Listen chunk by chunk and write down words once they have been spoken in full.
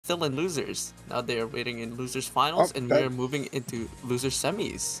still in losers. Now they are waiting in losers finals, and we are moving into loser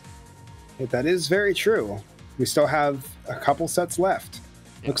semis. That is very true. We still have a couple sets left.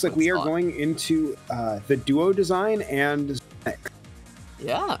 Yeah, looks like we are going into the TheDuoDesign and Z0nyX.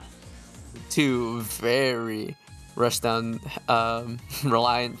 Yeah, two very rushdown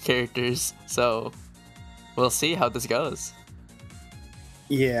reliant characters. So we'll see how this goes.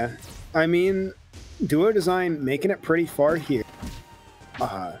 Yeah, I mean, TheDuoDesign making it pretty far here.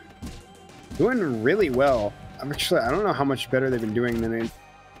 Doing really well. I don't know how much better they've been doing than I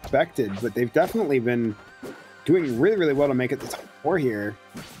expected, but they've definitely been doing really, really well to make it the top 4 here.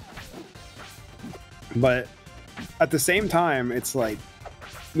 But at the same time, it's like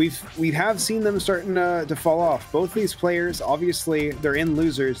we have seen them starting to fall off. Both these players, obviously, they're in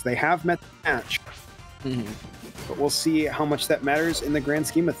losers. They have met the match. But we'll see how much that matters in the grand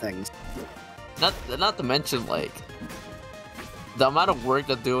scheme of things. Not to mention, like, the amount of work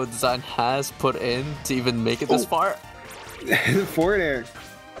that TheDuoDesign has put in to even make it this far. Forward air.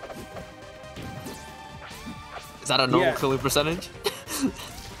 Is that a normal killing percentage?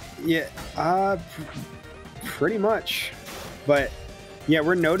 Yeah, pretty much. But yeah,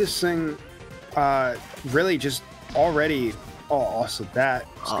 we're noticing really just already. Oh, also that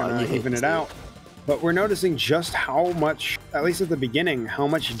is gonna even it out. But we're noticing just how much, at least at the beginning, how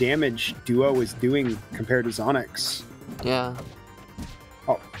much damage Duo is doing compared to Z0nyX. Yeah.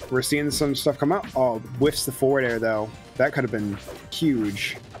 Oh, we're seeing some stuff come out. Oh, whiffs the forward air though. That could have been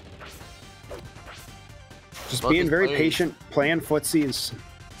huge. Just being very patient, playing footsies.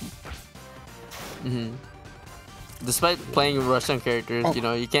 Despite playing Russian characters, you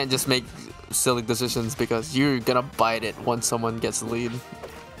know, you can't just make silly decisions because you're gonna bite it once someone gets the lead.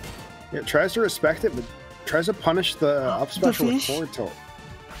 Yeah, tries to respect it, but tries to punish the up special with forward tilt.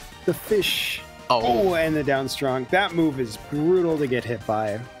 The fish. Oh, and the down strong. That move is brutal to get hit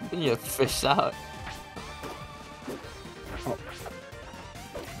by. You fished out. Oh.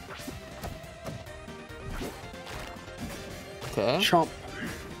 Okay. Chomp.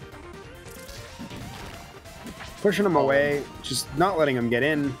 Pushing him away, just not letting him get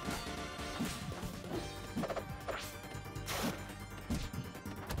in.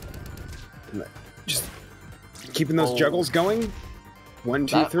 Just keeping those juggles going. 1,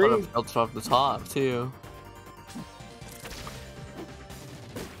 2, 3. Built off the top too.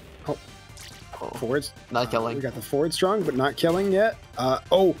 Forwards. Not killing. We got the forward strong, but not killing yet.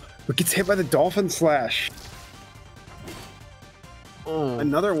 Oh, but gets hit by the dolphin slash.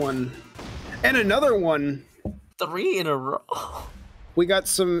 Another one. And another one. 3 in a row. We got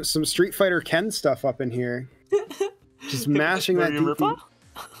some Street Fighter Ken stuff up in here. Just mashing that DP.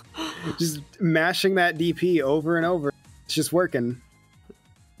 Just mashing that DP over and over. It's just working.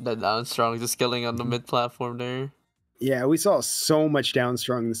 The down strong just killing on the mid platform there. Yeah, we saw so much down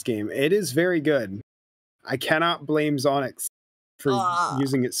strong in this game. It is very good. I cannot blame Z0nyX for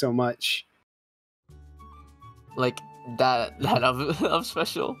using it so much. Like that up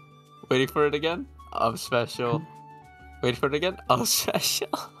special. Waiting for it again. Up special. Wait for it again. Up special.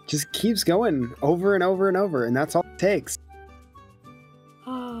 Just keeps going over and over and over, and that's all it takes.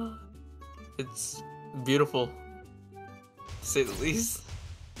 It's beautiful, to say the least.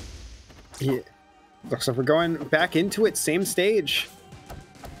 Yeah. Looks like we're going back into it. Same stage.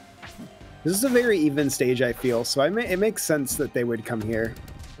 This is a very even stage, I feel, so it makes sense that they would come here.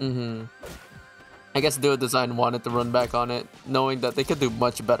 I guess TheDuoDesign wanted to run back on it, knowing that they could do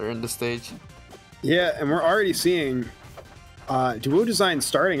much better in this stage. Yeah, and we're already seeing TheDuoDesign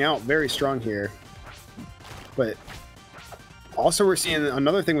starting out very strong here. But also we're seeing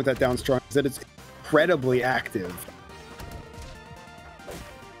another thing with that down strong is that it's incredibly active.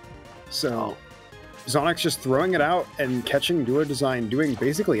 So Z0nyX just throwing it out and catching TheDuoDesign doing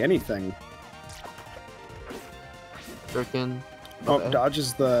basically anything. Jerkin.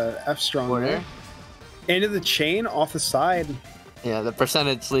 Dodges the F strong there. Into the chain off the side. Yeah, the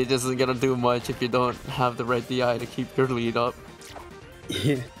percentage lead isn't gonna do much if you don't have the right DI to keep your lead up.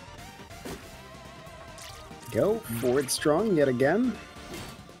 Yeah. Go forward strong yet again.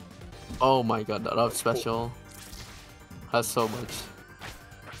 Oh my god, that up special has so much.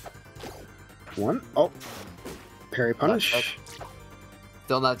 One. Oh. Parry punish.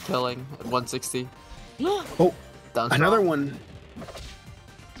 Still not killing at 160. Oh. Down another one.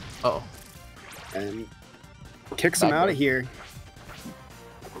 Oh. And kicks him out of here.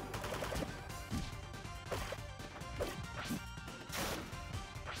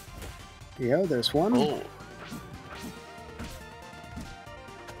 Yeah, there's one. Oh.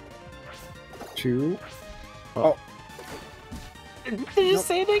 2. Oh. Did you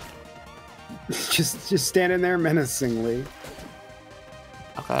say anything? just standing there menacingly.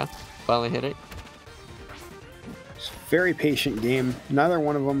 Okay. Okay, finally hit it. It's a very patient game. Neither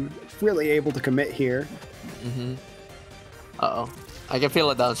one of them really able to commit here. Uh-oh. I can feel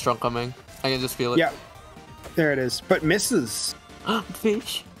it down strong coming. I can just feel it. Yeah, there it is. But misses.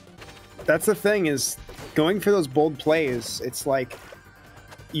 Fish. That's the thing, is going for those bold plays. It's like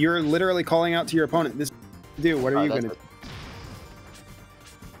you're literally calling out to your opponent. This, dude, what are you gonna do?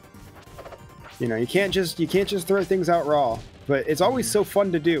 You know, you can't just throw things out raw. But it's always so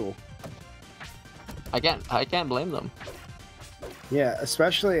fun to do. I can't blame them. Yeah,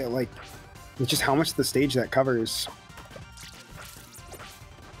 especially like with just how much the stage that covers.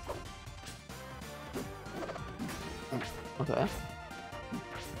 Okay.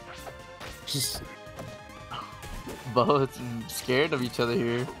 Just both scared of each other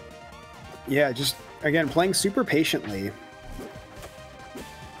here. Yeah, just again playing super patiently.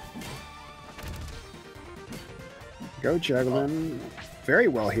 Go juggling. Very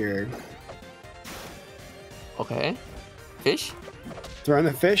well here. Okay. Fish? Throwing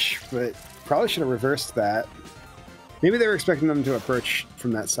the fish, but probably should have reversed that. Maybe they were expecting them to approach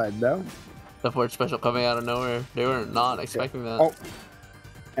from that side though. The forward special coming out of nowhere. They were not expecting that. Oh.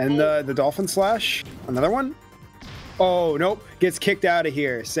 And the dolphin slash. Another one? Oh, nope. Gets kicked out of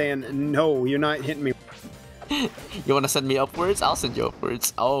here saying, no, you're not hitting me. You want to send me upwards? I'll send you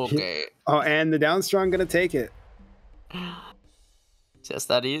upwards. Oh, okay. Oh, and the down strong gonna take it. Just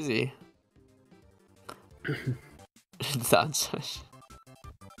that easy. Down smash.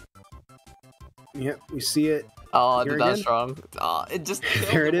 Yep, we see it. Oh, the down strong. Oh, it just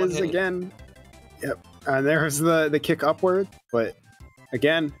there it is again. Yep, and there's the kick upward. But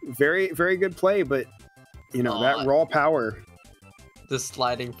again, very very good play. But you know that raw power. Just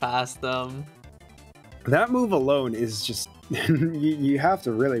sliding past them. That move alone is just you have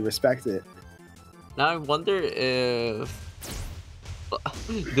to really respect it. Now I wonder if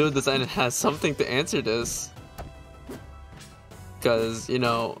TheDuoDesign has something to answer this, because you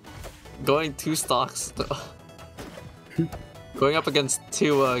know, going two stocks, going up against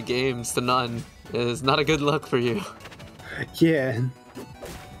two games to none is not a good look for you. Yeah.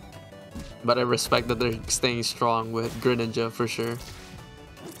 But I respect that they're staying strong with Greninja for sure.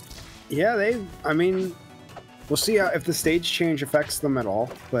 Yeah, I mean, we'll see if the stage change affects them at all,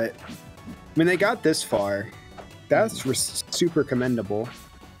 but I mean, they got this far. That's super commendable.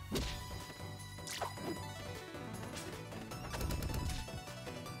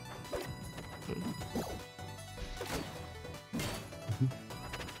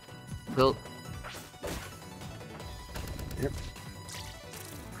 Built. Yep.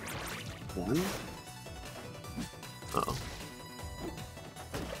 One. Uh-oh.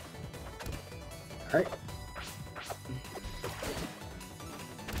 Alright.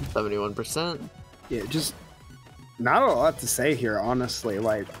 71%. Yeah, just not a lot to say here, honestly.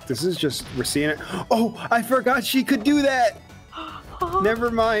 Like, this is just, we're seeing it. Oh, I forgot she could do that!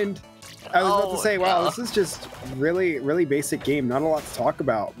 Never mind. I was about to say, wow, this is just really, really basic game. Not a lot to talk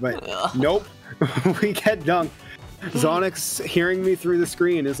about, but nope. We get dunked. Z0nyX hearing me through the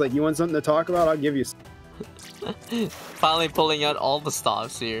screen is like, you want something to talk about? I'll give you some. Finally pulling out all the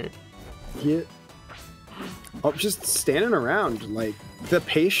stops here. Yeah. Oh, just standing around. Like, the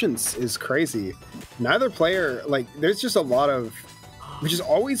patience is crazy. Neither player, like, there's just a lot of, which is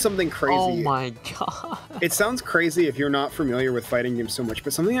always something crazy. Oh my god. It sounds crazy if you're not familiar with fighting games so much,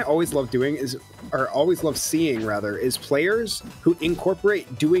 but something I always love doing is, or always love seeing rather, is players who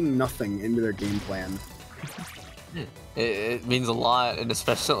incorporate doing nothing into their game plan. It means a lot, and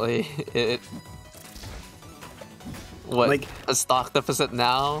especially like a stock deficit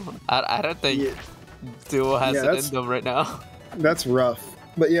now. I don't think Duo has it in them right now. That's rough.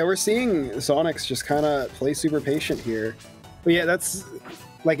 But yeah, we're seeing Z0nyX just kind of play super patient here. But yeah, that's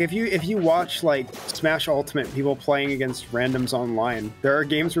like if you watch like Smash Ultimate, people playing against randoms online, there are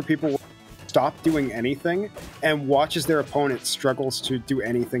games where people will stop doing anything and watch as their opponent struggles to do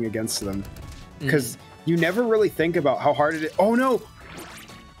anything against them. Because you never really think about how hard it is. Oh no!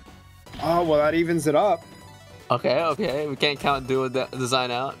 Oh, well, that evens it up. Okay, we can't count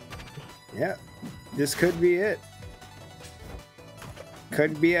TheDuoDesign out. Yeah, this could be it.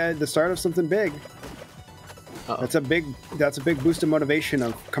 Could be the start of something big. Uh-oh. That's a big boost of motivation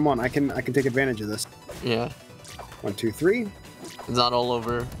of, come on, I can take advantage of this. Yeah. 1, 2, 3. It's not all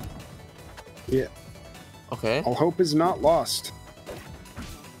over. Yeah. Okay. All hope is not lost.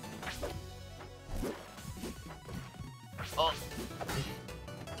 Oh.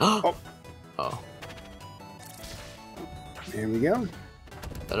 Oh. Oh. There we go.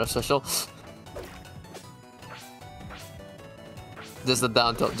 That special. Just a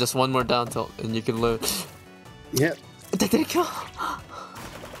down tilt. Just one more down tilt, and you can lose. Yep. Did it kill?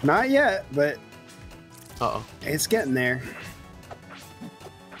 Not yet, but Uh-oh. it's getting there.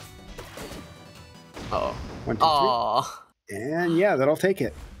 Uh-oh. 1, 2, 3. And yeah, that'll take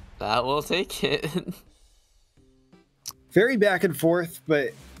it. That will take it. Very back and forth,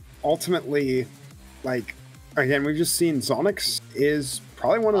 but ultimately, like, again, we've just seen Z0nyX is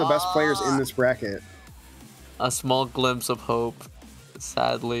probably one of the best players in this bracket. A small glimpse of hope.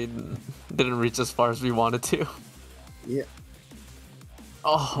 Sadly, didn't reach as far as we wanted to. Yeah.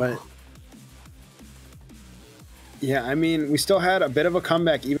 Oh. But yeah, I mean, we still had a bit of a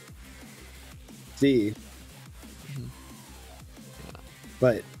comeback, even Z.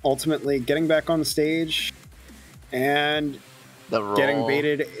 But ultimately, getting back on the stage and getting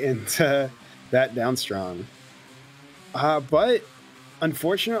baited into that down strong. But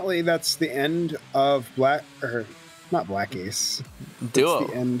unfortunately, that's the end of not Black Ace. Duo.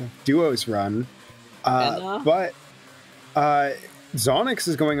 That's the end of Duo's run. But Z0nyX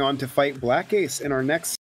is going on to fight Black Ace in our next